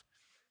 25.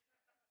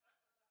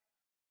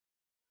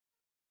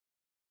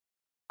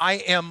 I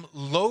am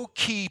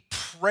low-key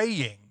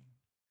praying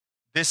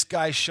this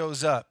guy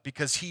shows up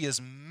because he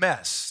is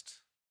messed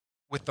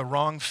with the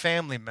wrong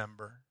family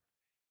member,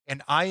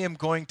 and I am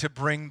going to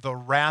bring the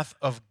wrath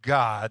of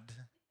God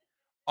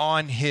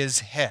on his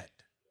head.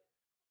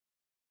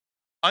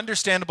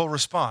 Understandable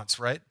response,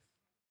 right?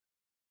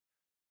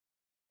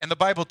 And the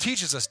Bible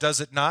teaches us,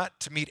 does it not,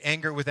 to meet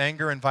anger with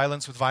anger and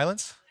violence with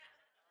violence?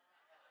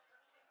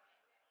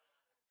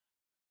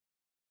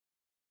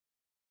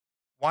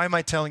 Why am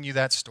I telling you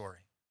that story?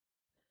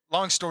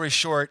 Long story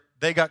short,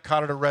 they got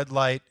caught at a red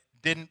light,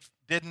 I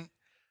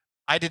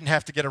didn't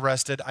have to get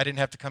arrested. I didn't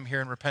have to come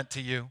here and repent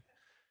to you.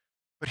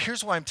 But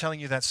here's why I'm telling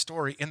you that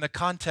story in the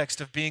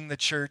context of being the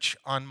church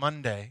on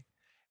Monday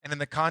and in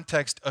the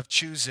context of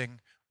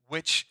choosing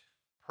which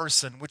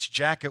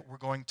jacket we're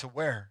going to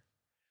wear.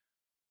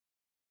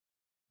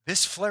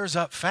 This flares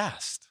up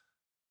fast.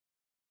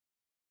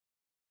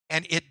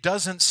 And it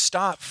doesn't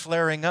stop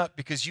flaring up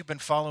because you've been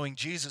following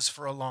Jesus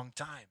for a long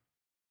time.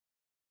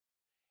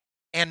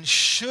 And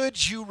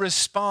should you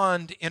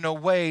respond in a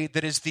way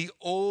that is the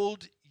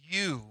old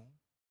you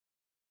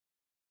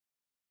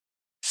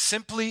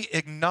simply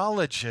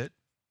acknowledge it,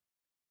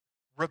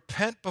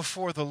 repent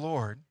before the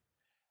Lord,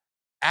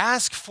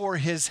 ask for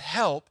his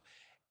help,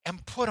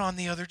 and put on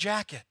the other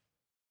jacket.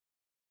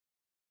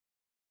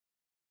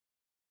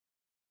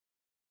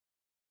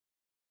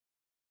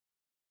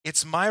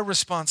 It's my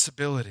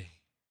responsibility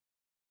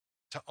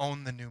to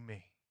own the new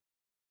me.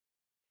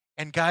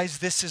 And guys,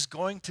 this is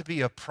going to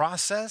be a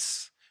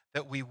process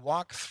that we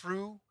walk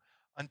through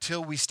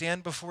until we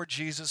stand before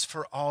Jesus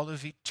for all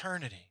of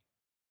eternity.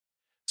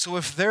 So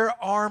if there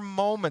are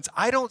moments,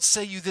 I don't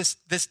say you this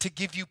to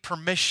give you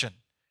permission.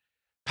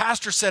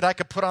 Pastor said I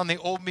could put on the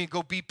old me,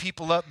 go beat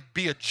people up,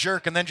 be a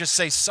jerk, and then just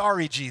say,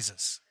 sorry,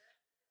 Jesus.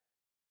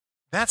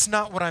 That's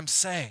not what I'm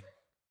saying.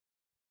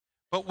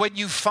 But when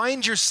you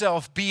find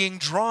yourself being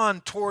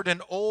drawn toward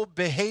an old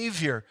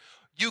behavior,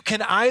 you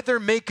can either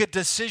make a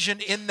decision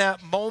in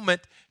that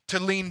moment to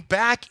lean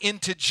back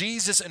into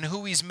Jesus and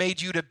who he's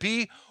made you to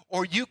be,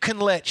 or you can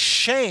let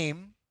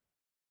shame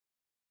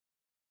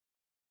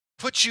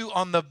put you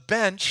on the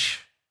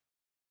bench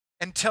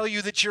and tell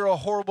you that you're a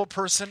horrible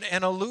person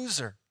and a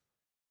loser.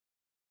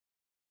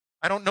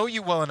 I don't know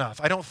you well enough.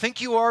 I don't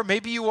think you are.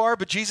 Maybe you are,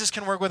 but Jesus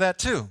can work with that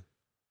too.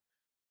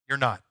 You're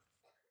not.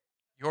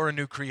 You're a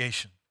new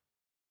creation.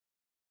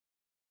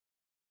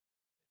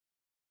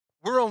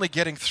 We're only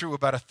getting through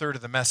about a third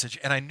of the message,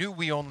 and I knew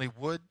we only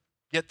would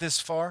get this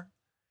far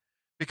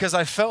because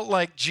I felt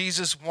like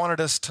Jesus wanted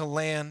us to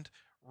land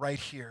right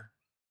here.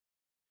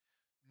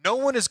 No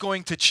one is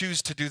going to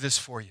choose to do this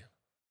for you.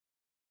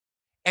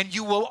 And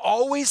you will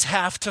always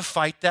have to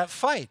fight that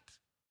fight.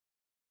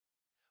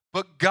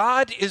 But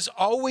God is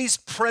always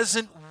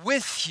present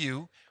with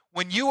you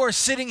when you are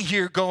sitting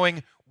here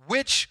going,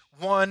 which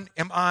one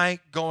am I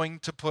going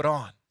to put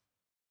on?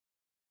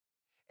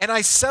 And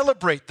I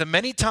celebrate the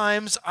many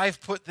times I've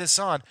put this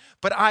on,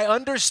 but I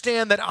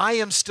understand that I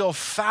am still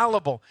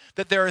fallible,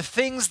 that there are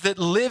things that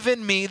live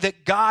in me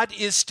that God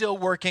is still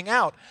working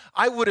out.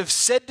 I would have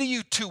said to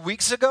you 2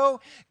 weeks ago,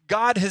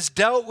 God has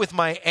dealt with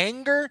my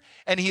anger,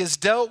 and he has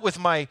dealt with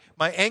my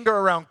anger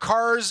around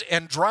cars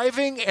and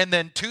driving, and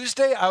then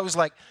Tuesday I was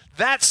like,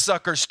 that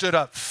sucker stood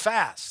up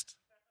fast.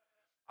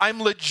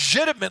 I'm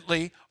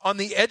legitimately on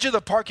the edge of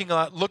the parking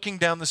lot looking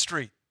down the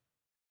street.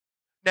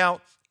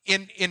 Now,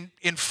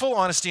 in full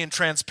honesty and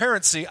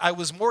transparency, I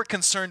was more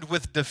concerned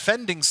with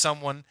defending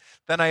someone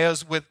than I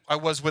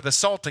was with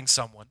assaulting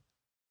someone.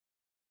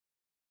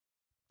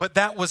 But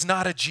that was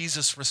not a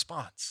Jesus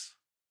response.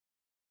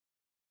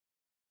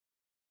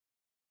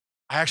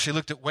 I actually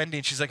looked at Wendy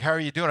and she's like, how are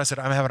you doing? I said,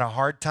 I'm having a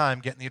hard time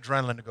getting the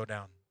adrenaline to go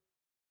down.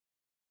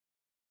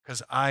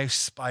 Because I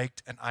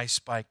spiked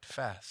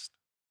fast.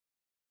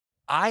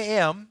 I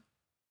am,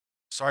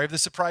 sorry if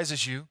this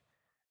surprises you,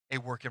 a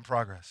work in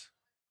progress.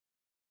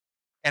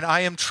 And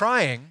I am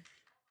trying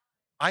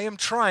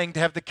to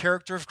have the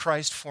character of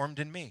Christ formed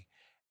in me,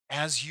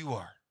 as you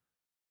are.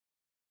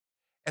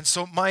 And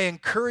so my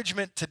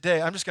encouragement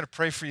today, I'm just going to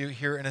pray for you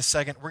here in a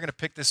second. We're going to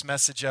pick this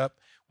message up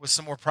with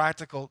some more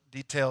practical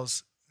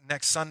details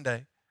next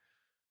Sunday.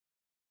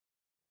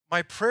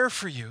 My prayer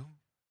for you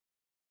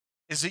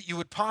is that you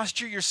would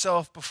posture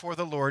yourself before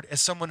the Lord as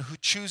someone who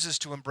chooses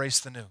to embrace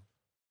the new.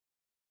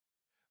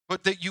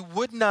 But that you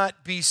would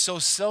not be so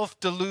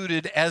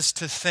self-deluded as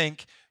to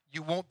think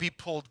you won't be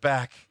pulled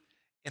back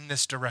in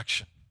this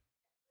direction.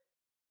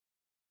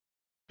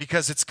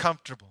 Because it's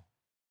comfortable.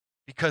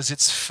 Because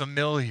it's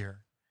familiar.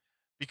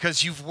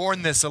 Because you've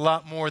worn this a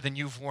lot more than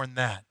you've worn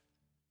that.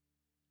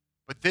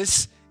 But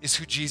this is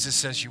who Jesus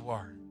says you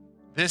are.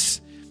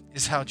 This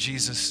is how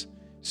Jesus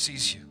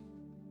sees you.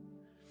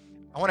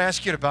 I want to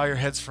ask you to bow your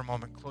heads for a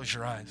moment. Close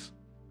your eyes.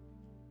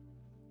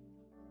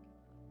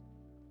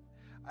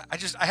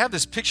 I have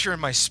this picture in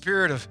my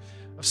spirit of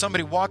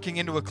somebody walking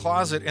into a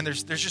closet and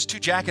there's just two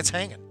jackets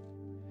hanging.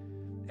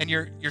 And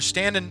you're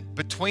standing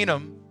between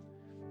them,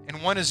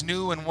 and one is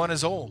new and one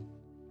is old.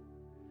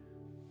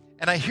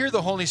 And I hear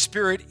the Holy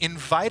Spirit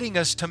inviting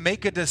us to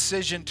make a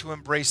decision to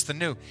embrace the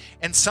new.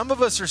 And some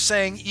of us are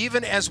saying,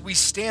 even as we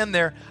stand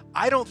there,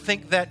 I don't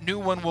think that new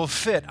one will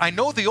fit. I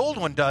know the old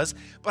one does,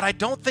 but I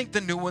don't think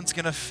the new one's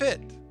going to fit.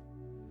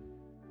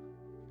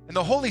 And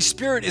the Holy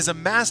Spirit is a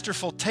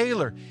masterful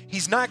tailor.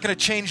 He's not going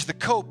to change the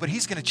coat, but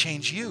he's going to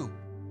change you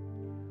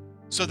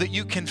so that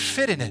you can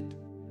fit in it,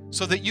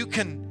 so that you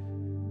can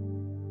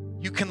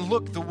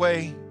look the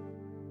way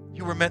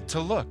you were meant to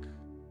look.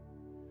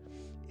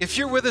 If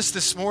you're with us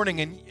this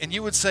morning and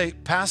you would say,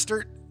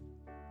 Pastor,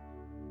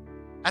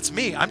 that's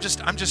me. I'm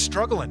just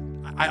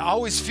struggling. I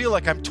always feel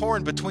like I'm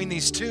torn between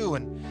these two.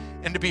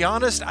 And to be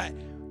honest,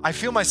 I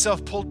feel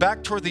myself pulled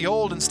back toward the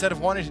old instead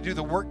of wanting to do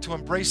the work to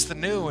embrace the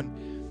new.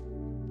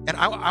 And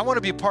I want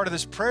to be a part of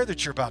this prayer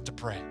that you're about to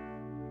pray,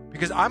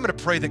 because I'm going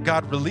to pray that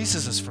God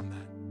releases us from that.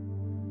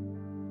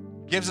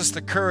 Gives us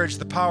the courage,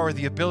 the power,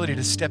 the ability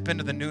to step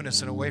into the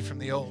newness and away from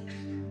the old.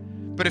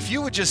 But if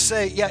you would just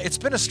say, yeah, it's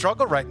been a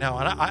struggle right now,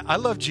 and I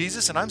love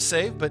Jesus and I'm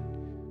saved, but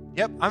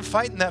yep, I'm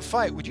fighting that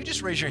fight. Would you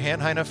just raise your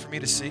hand high enough for me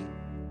to see?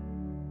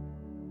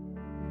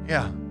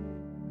 Yeah.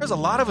 There's a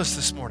lot of us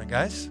this morning,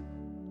 guys.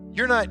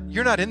 you're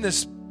not in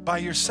this by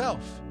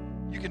yourself.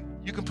 You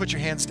can put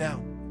your hands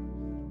down.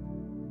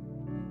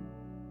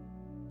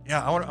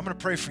 Yeah, I'm going to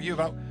pray for you.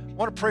 I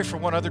want to pray for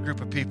one other group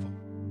of people.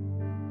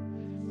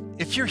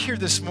 If you're here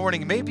this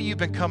morning, maybe you've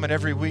been coming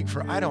every week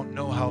for I don't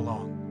know how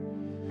long.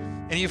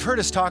 And you've heard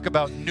us talk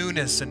about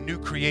newness and new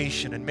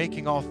creation and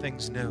making all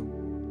things new.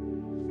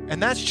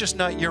 And that's just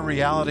not your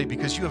reality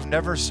because you have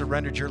never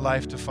surrendered your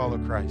life to follow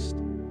Christ.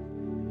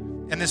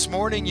 And this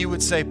morning you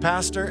would say,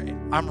 Pastor,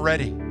 I'm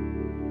ready.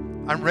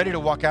 I'm ready to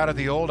walk out of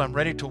the old. I'm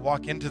ready to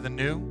walk into the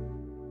new.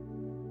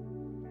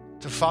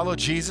 To follow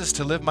Jesus,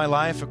 to live my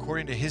life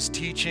according to his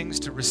teachings,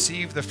 to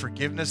receive the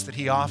forgiveness that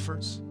he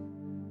offers,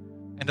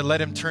 and to let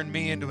him turn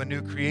me into a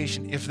new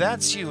creation. If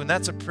that's you and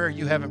that's a prayer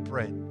you haven't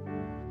prayed,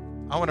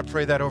 I want to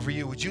pray that over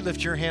you. Would you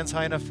lift your hands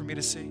high enough for me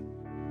to see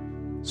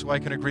so I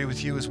can agree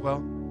with you as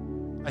well?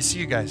 I see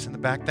you guys in the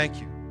back.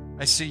 Thank you.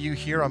 I see you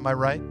here on my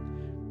right.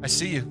 I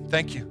see you.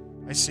 Thank you.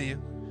 I see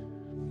you.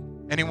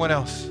 Anyone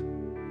else?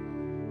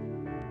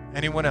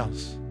 Anyone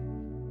else?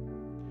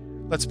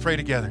 Let's pray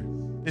together.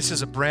 This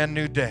is a brand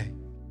new day.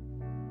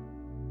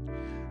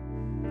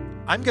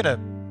 I'm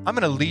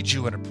gonna lead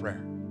you in a prayer.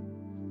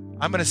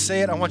 I'm gonna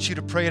say it. I want you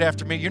to pray it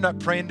after me. You're not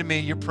praying to me,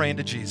 you're praying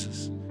to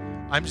Jesus.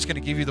 I'm just gonna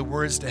give you the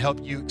words to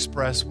help you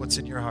express what's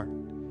in your heart.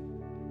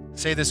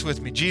 Say this with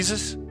me.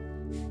 Jesus,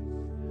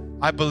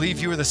 I believe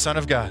you are the Son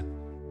of God.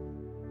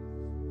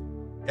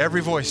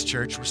 Every voice,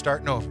 church, we're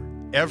starting over.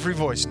 Every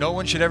voice. No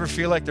one should ever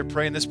feel like they're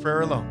praying this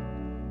prayer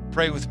alone.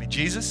 Pray with me.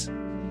 Jesus,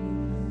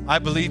 I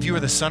believe you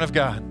are the Son of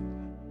God.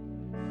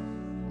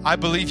 I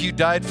believe you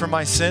died for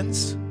my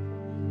sins.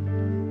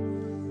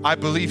 I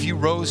believe you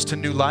rose to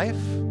new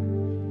life,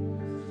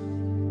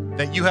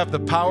 that you have the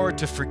power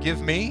to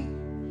forgive me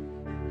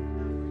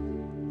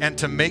and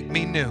to make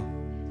me new.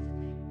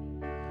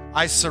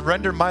 I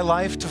surrender my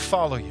life to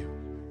follow you,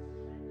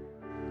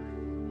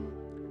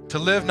 to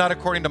live not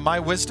according to my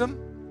wisdom,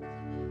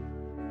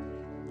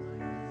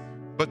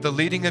 but the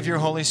leading of your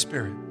Holy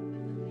Spirit.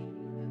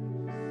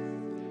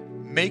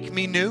 Make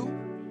me new,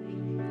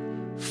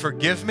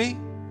 forgive me,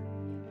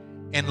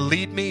 and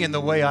lead me in the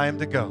way I am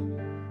to go.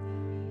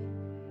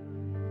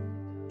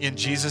 In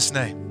Jesus'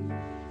 name,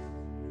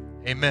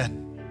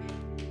 amen.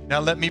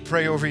 Now let me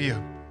pray over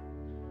you.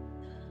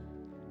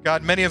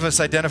 God, many of us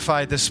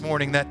identified this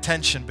morning that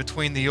tension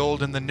between the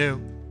old and the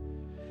new.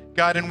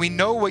 God, and we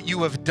know what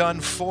you have done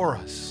for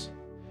us,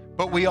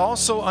 but we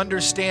also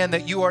understand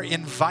that you are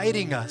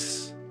inviting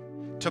us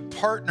to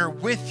partner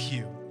with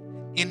you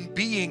in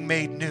being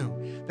made new.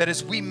 That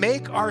as we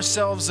make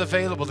ourselves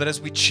available, that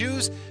as we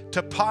choose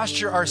to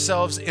posture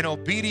ourselves in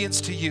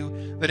obedience to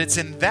you, that it's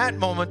in that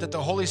moment that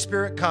the Holy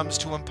Spirit comes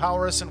to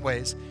empower us in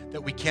ways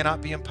that we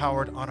cannot be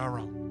empowered on our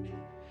own.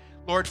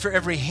 Lord, for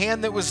every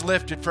hand that was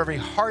lifted, for every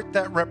heart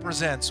that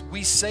represents,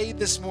 we say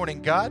this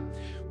morning, God,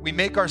 we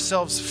make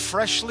ourselves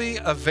freshly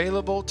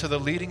available to the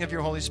leading of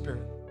your Holy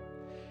Spirit.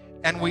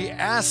 And we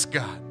ask,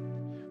 God,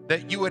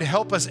 that you would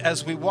help us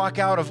as we walk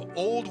out of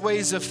old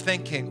ways of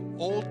thinking,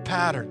 old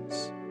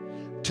patterns,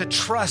 to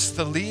trust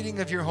the leading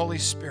of your Holy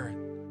Spirit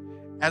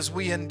as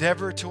we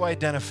endeavor to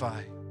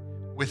identify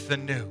with the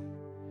new.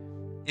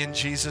 In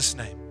Jesus'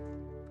 name,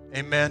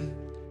 amen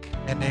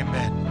and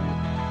amen.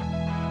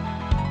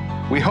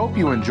 We hope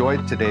you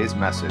enjoyed today's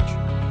message.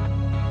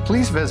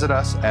 Please visit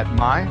us at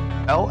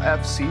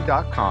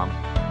mylfc.com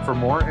for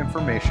more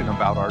information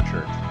about our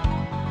church.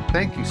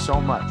 Thank you so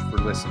much for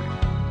listening.